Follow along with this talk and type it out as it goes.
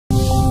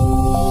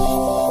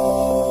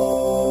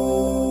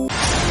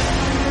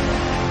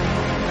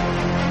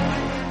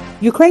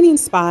Ukrainian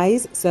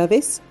spies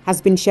service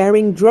has been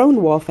sharing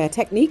drone warfare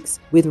techniques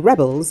with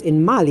rebels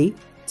in Mali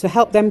to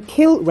help them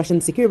kill Russian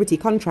security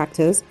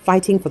contractors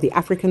fighting for the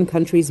African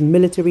country's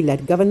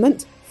military-led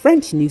government,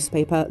 French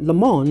newspaper Le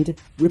Monde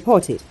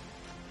reported.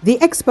 The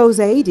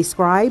exposé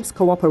describes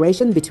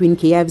cooperation between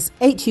Kiev's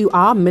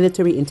HUR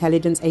military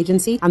intelligence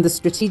agency and the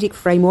Strategic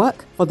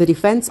Framework for the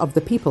Defense of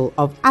the People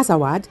of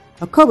Azawad,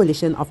 a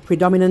coalition of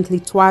predominantly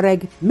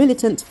Tuareg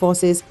militant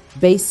forces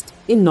based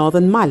in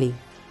northern Mali.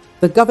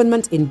 The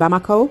government in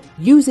Bamako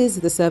uses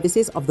the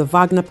services of the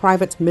Wagner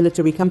private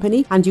military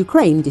company, and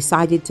Ukraine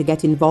decided to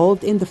get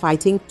involved in the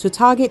fighting to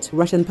target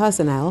Russian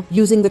personnel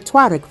using the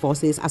Tuareg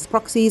forces as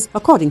proxies,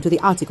 according to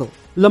the article.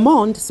 Le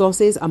Monde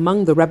sources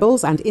among the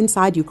rebels and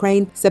inside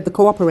Ukraine said the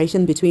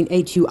cooperation between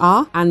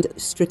HUR and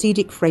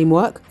Strategic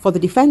Framework for the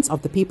Defense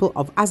of the People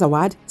of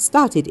Azawad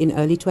started in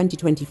early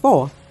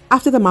 2024,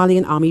 after the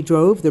Malian army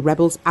drove the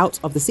rebels out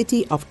of the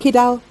city of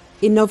Kidal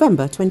in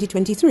November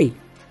 2023.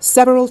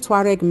 Several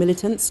Tuareg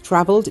militants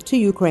traveled to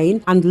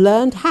Ukraine and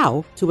learned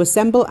how to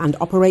assemble and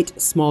operate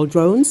small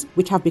drones,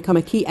 which have become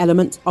a key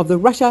element of the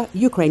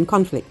Russia-Ukraine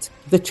conflict.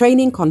 The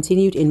training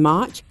continued in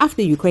March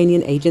after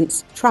Ukrainian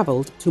agents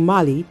traveled to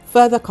Mali.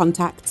 Further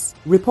contacts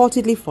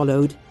reportedly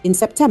followed in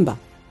September.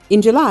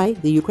 In July,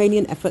 the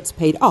Ukrainian efforts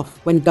paid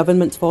off when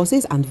government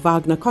forces and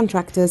Wagner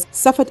contractors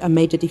suffered a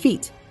major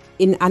defeat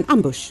in an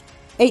ambush.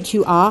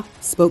 HUR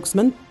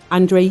spokesman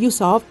Andrei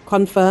Yusov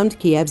confirmed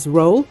Kiev's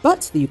role,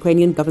 but the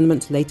Ukrainian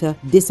government later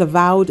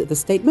disavowed the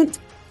statement,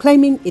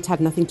 claiming it had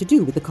nothing to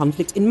do with the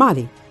conflict in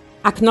Mali.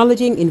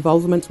 Acknowledging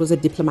involvement was a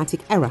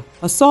diplomatic error.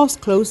 A source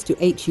close to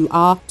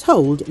HUR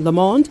told Le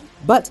Monde,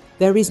 but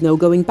there is no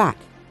going back.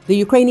 The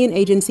Ukrainian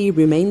agency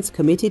remains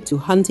committed to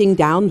hunting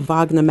down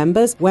Wagner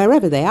members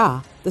wherever they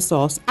are, the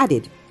source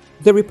added.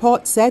 The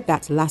report said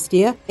that last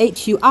year,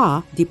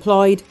 HUR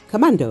deployed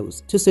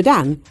commandos to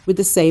Sudan with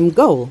the same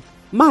goal.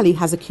 Mali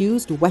has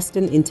accused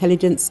Western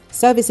intelligence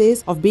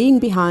services of being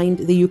behind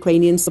the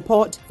Ukrainian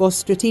support for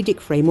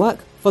Strategic Framework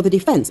for the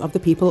Defense of the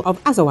People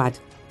of Azawad.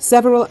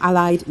 Several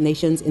allied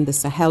nations in the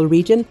Sahel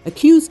region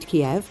accused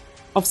Kiev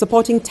of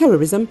supporting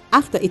terrorism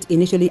after it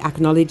initially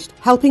acknowledged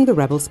helping the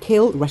rebels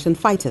kill Russian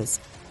fighters.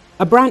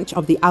 A branch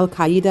of the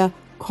Al-Qaeda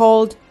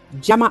called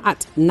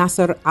Jama'at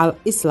Nasr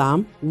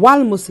al-Islam wal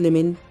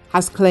Muslimin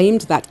has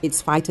claimed that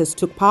its fighters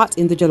took part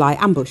in the July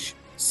ambush.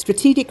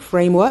 Strategic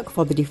Framework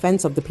for the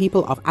Defense of the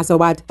People of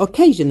Azawad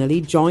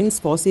occasionally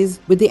joins forces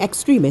with the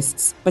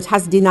extremists, but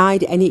has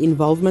denied any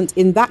involvement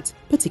in that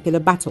particular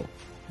battle.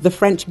 The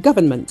French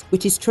government,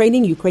 which is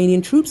training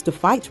Ukrainian troops to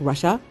fight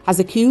Russia, has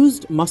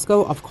accused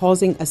Moscow of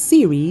causing a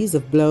series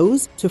of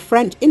blows to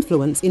French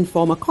influence in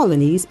former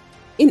colonies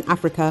in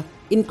Africa,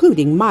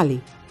 including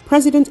Mali.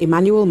 President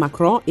Emmanuel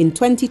Macron in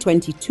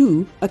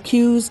 2022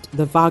 accused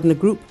the Wagner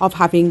Group of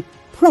having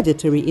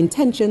predatory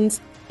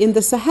intentions in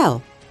the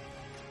Sahel.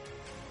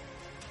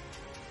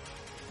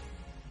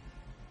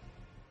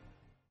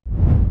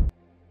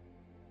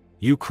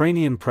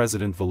 Ukrainian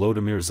President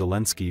Volodymyr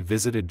Zelensky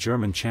visited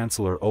German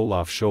Chancellor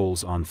Olaf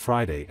Scholz on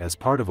Friday as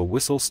part of a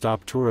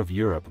whistle-stop tour of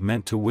Europe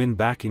meant to win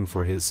backing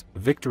for his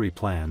victory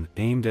plan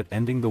aimed at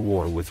ending the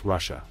war with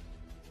Russia.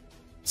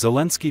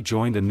 Zelensky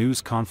joined a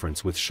news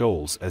conference with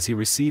Scholz as he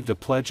received a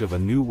pledge of a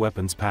new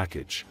weapons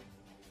package.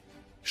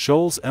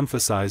 Scholz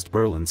emphasized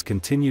Berlin's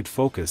continued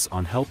focus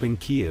on helping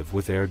Kyiv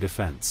with air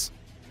defense.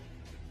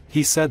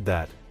 He said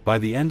that, by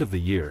the end of the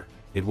year,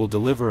 it will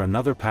deliver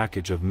another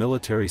package of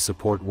military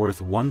support worth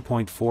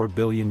 €1.4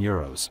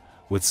 billion,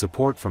 with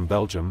support from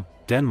Belgium,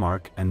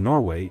 Denmark and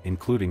Norway,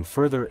 including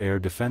further air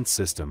defense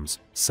systems,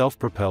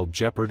 self-propelled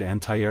Gepard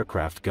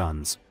anti-aircraft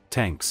guns,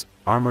 tanks,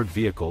 armored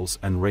vehicles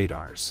and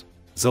radars.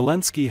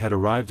 Zelensky had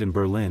arrived in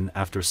Berlin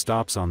after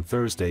stops on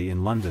Thursday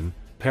in London,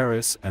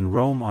 Paris and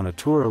Rome on a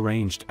tour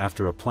arranged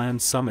after a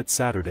planned summit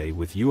Saturday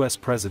with US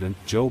President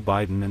Joe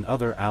Biden and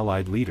other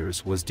allied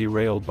leaders was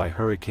derailed by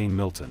Hurricane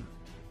Milton.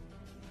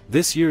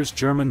 This year's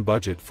German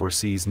budget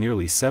foresees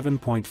nearly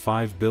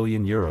 €7.5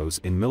 billion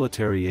in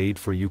military aid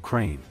for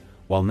Ukraine,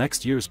 while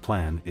next year's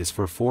plan is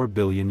for €4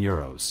 billion.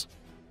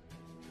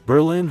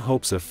 Berlin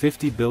hopes a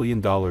 $50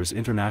 billion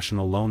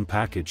international loan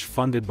package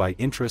funded by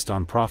interest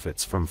on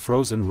profits from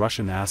frozen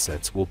Russian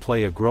assets will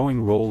play a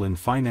growing role in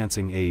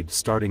financing aid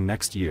starting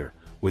next year,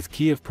 with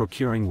Kyiv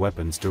procuring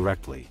weapons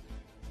directly.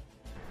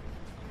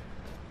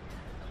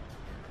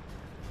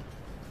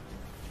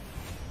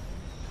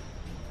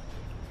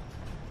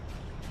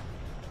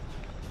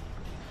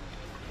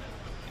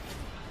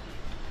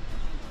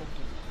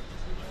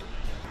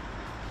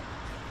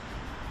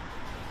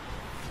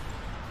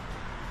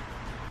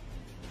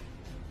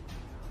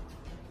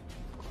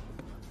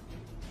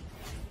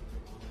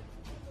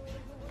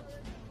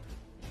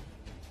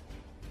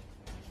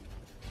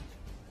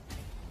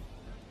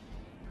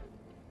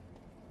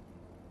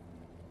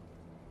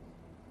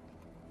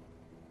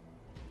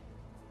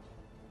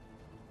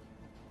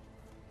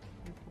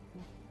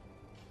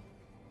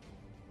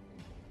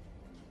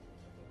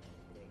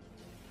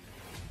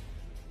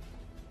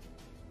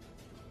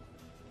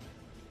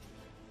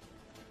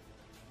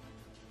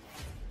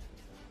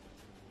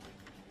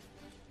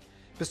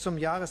 Bis zum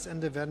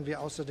Jahresende werden wir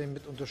außerdem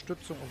mit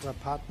Unterstützung unserer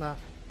Partner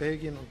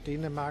Belgien und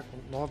Dänemark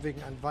und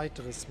Norwegen ein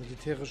weiteres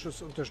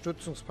militärisches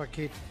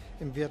Unterstützungspaket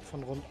im Wert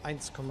von rund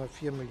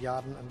 1,4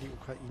 Milliarden an die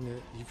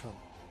Ukraine liefern.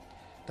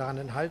 Daran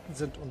enthalten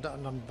sind unter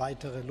anderem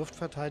weitere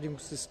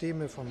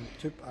Luftverteidigungssysteme vom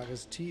Typ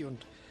Ares-T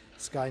und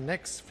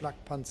Skynex,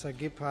 Flakpanzer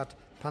Gepard,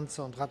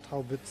 Panzer- und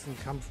Radhaubitzen,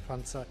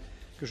 Kampfpanzer,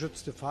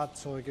 geschützte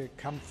Fahrzeuge,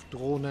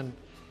 Kampfdrohnen,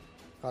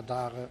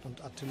 Radare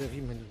und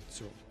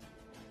Artilleriemunition.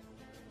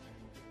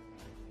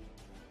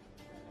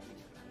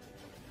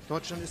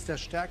 Deutschland ist der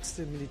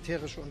stärkste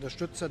militärische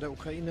Unterstützer der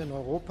Ukraine in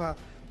Europa,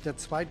 der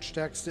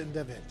zweitstärkste in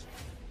der Welt.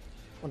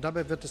 Und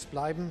dabei wird es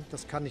bleiben,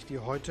 das kann ich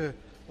dir heute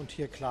und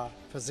hier klar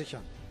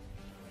versichern.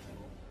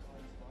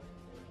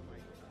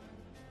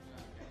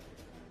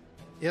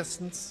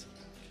 Erstens,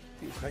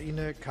 die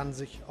Ukraine kann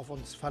sich auf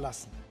uns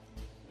verlassen.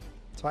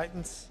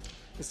 Zweitens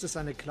ist es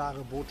eine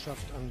klare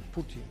Botschaft an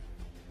Putin.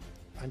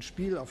 Ein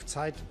Spiel auf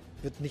Zeit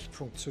wird nicht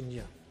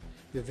funktionieren.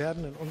 Wir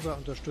werden in unserer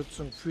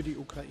Unterstützung für die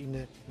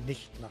Ukraine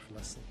nicht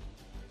nachlassen.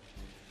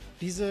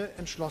 Diese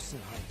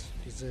Entschlossenheit,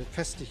 diese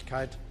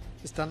Festigkeit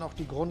ist dann auch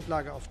die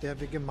Grundlage, auf der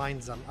wir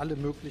gemeinsam alle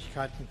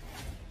Möglichkeiten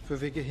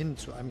für Wege hin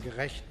zu einem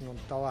gerechten und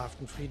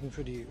dauerhaften Frieden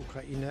für die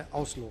Ukraine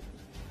ausloten.